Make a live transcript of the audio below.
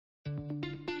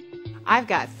I've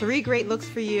got 3 great looks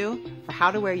for you for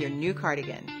how to wear your new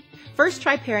cardigan. First,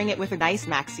 try pairing it with a nice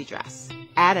maxi dress.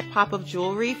 Add a pop of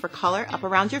jewelry for color up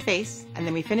around your face, and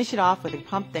then we finish it off with a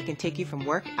pump that can take you from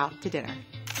work out to dinner.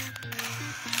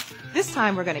 This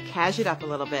time we're going to cash it up a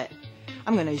little bit.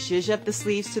 I'm going to zhuzh up the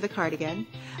sleeves to the cardigan,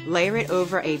 layer it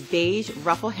over a beige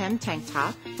ruffle hem tank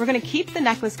top. We're going to keep the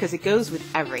necklace because it goes with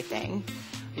everything.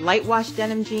 Light wash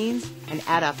denim jeans, and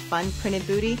add a fun printed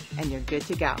bootie, and you're good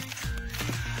to go.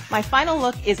 My final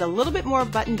look is a little bit more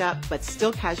buttoned up, but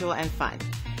still casual and fun.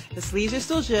 The sleeves are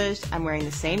still zhuzhed. I'm wearing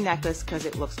the same necklace because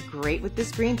it looks great with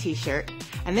this green t-shirt.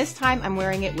 And this time I'm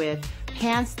wearing it with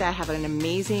pants that have an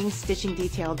amazing stitching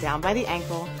detail down by the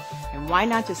ankle. And why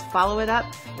not just follow it up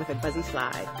with a buzzy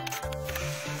slide?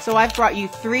 So I've brought you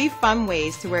 3 fun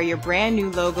ways to wear your brand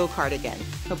new logo cardigan.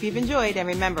 Hope you've enjoyed, and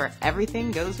remember,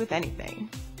 everything goes with anything.